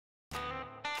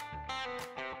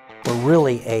We're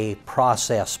really a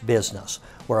process business.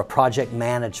 We're a project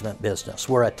management business.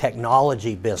 We're a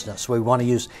technology business. We want to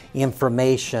use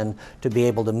information to be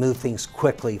able to move things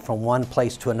quickly from one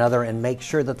place to another and make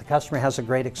sure that the customer has a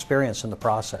great experience in the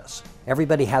process.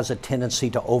 Everybody has a tendency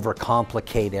to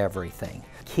overcomplicate everything.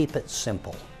 Keep it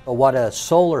simple. What a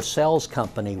solar sales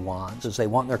company wants is they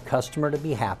want their customer to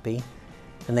be happy,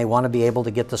 and they want to be able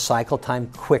to get the cycle time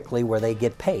quickly where they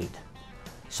get paid.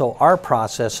 So our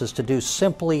process is to do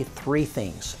simply three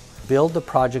things. Build the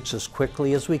projects as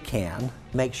quickly as we can,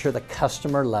 make sure the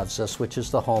customer loves us, which is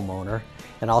the homeowner,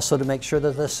 and also to make sure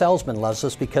that the salesman loves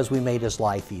us because we made his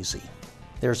life easy.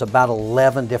 There's about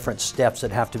 11 different steps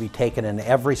that have to be taken in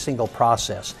every single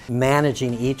process.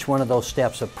 Managing each one of those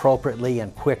steps appropriately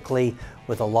and quickly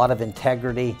with a lot of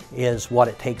integrity is what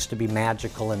it takes to be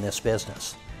magical in this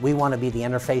business. We want to be the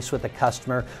interface with the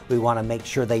customer. We want to make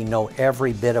sure they know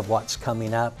every bit of what's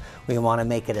coming up. We want to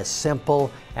make it as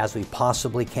simple as we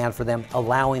possibly can for them,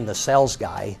 allowing the sales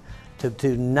guy to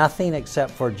do nothing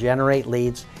except for generate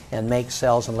leads and make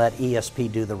sales and let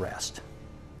ESP do the rest.